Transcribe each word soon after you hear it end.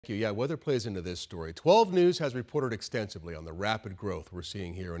Yeah, weather plays into this story. 12 News has reported extensively on the rapid growth we're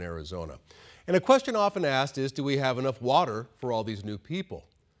seeing here in Arizona. And a question often asked is, do we have enough water for all these new people?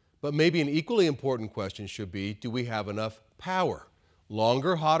 But maybe an equally important question should be, do we have enough power?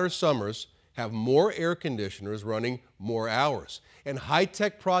 Longer, hotter summers have more air conditioners running more hours. And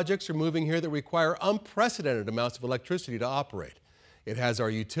high-tech projects are moving here that require unprecedented amounts of electricity to operate. It has our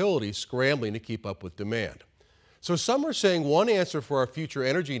utilities scrambling to keep up with demand. So some are saying one answer for our future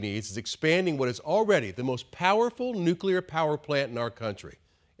energy needs is expanding what is already the most powerful nuclear power plant in our country.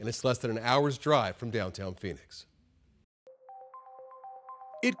 And it's less than an hour's drive from downtown Phoenix.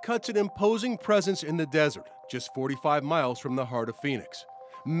 It cuts an imposing presence in the desert, just 45 miles from the heart of Phoenix.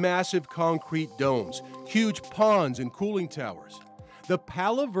 Massive concrete domes, huge ponds and cooling towers. The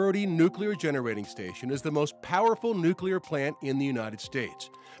Palo Verde nuclear generating station is the most powerful nuclear plant in the United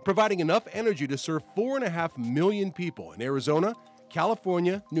States, providing enough energy to serve 4.5 million people in Arizona,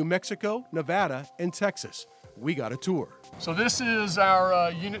 California, New Mexico, Nevada, and Texas. We got a tour. So this is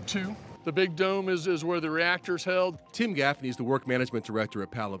our Unit 2. The big dome is where the reactor's held. Tim Gaffney is the work management director at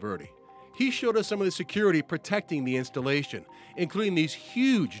Palo Verde. He showed us some of the security protecting the installation, including these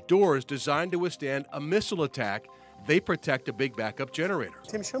huge doors designed to withstand a missile attack. They protect a big backup generator.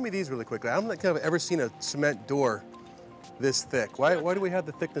 Tim, show me these really quickly. I don't think I've ever seen a cement door this thick. Why do we have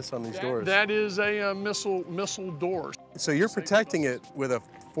the thickness on these doors? That is a missile door. So you're protecting it with a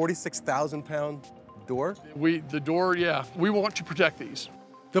 46,000-pound door? The door, yeah. We want to protect these.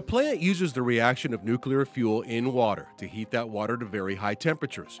 The plant uses the reaction of nuclear fuel in water to heat that water to very high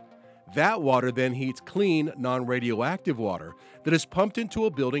temperatures. That water then heats clean, non-radioactive water that is pumped into a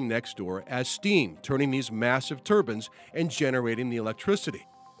building next door as steam, turning these massive turbines and generating the electricity.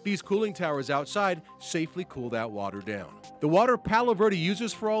 These cooling towers outside safely cool that water down. The water Palo Verde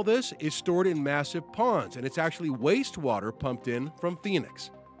uses for all this is stored in massive ponds, and it's actually wastewater pumped in from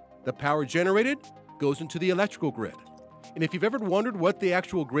Phoenix. The power generated goes into the electrical grid. And if you've ever wondered what the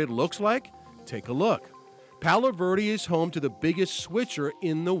actual grid looks like, take a look. Palo Verde is home to the biggest switcher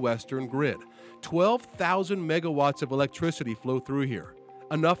in the western grid. 12,000 megawatts of electricity flow through here,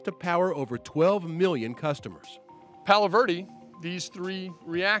 enough to power over 12 million customers. Palo Verde, these 3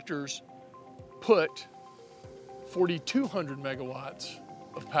 reactors, put 4,200 megawatts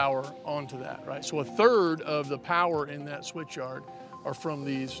of power onto that, right? So a third of the power in that switchyard are from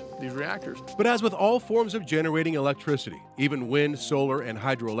these reactors. But as with all forms of generating electricity, even wind, solar, and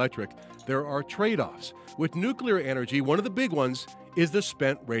hydroelectric, there are trade-offs. With nuclear energy, one of the big ones is the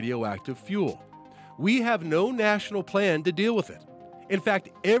spent radioactive fuel. We have no national plan to deal with it. In fact,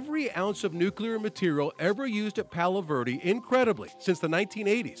 every ounce of nuclear material ever used at Palo Verde, incredibly, since the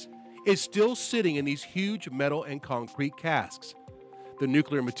 1980s, is still sitting in these huge metal and concrete casks. The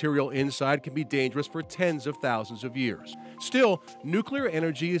nuclear material inside can be dangerous for tens of thousands of years. Still, nuclear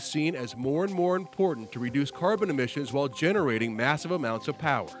energy is seen as more and more important to reduce carbon emissions while generating massive amounts of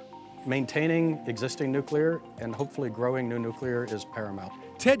power. Maintaining existing nuclear and hopefully growing new nuclear is paramount.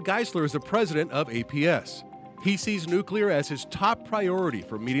 Ted Geisler is the president of APS. He sees nuclear as his top priority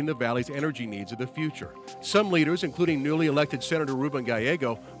for meeting the Valley's energy needs of the future. Some leaders, including newly elected Senator Ruben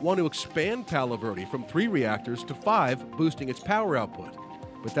Gallego, want to expand Palo Verde from 3 reactors to 5, boosting its power output.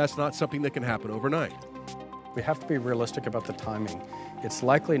 But that's not something that can happen overnight. We have to be realistic about the timing. It's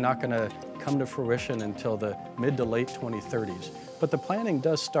likely not going to come to fruition until the mid to late 2030s, but the planning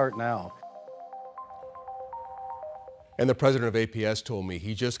does start now. And the president of APS told me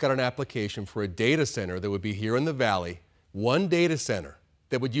he just got an application for a data center that would be here in the Valley, one data center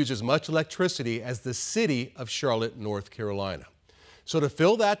that would use as much electricity as the city of Charlotte, North Carolina. So to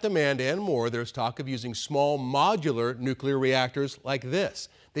fill that demand and more, there's talk of using small modular nuclear reactors like this.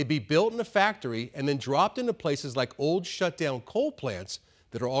 They'd be built in a factory and then dropped into places like old shut-down coal plants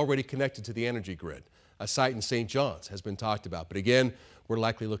that are already connected to the energy grid. A site in St. John's has been talked about, but again, we're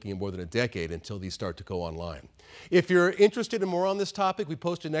likely looking at more than a decade until these start to go online. If you're interested in more on this topic, we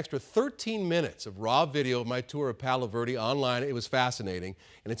posted an extra 13 minutes of raw video of my tour of Palo Verde online. It was fascinating,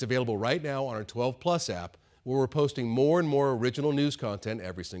 and it's available right now on our 12 Plus app, where we're posting more and more original news content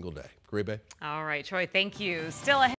every single day. Great, Bay? All right, Troy, thank you. Still ahead.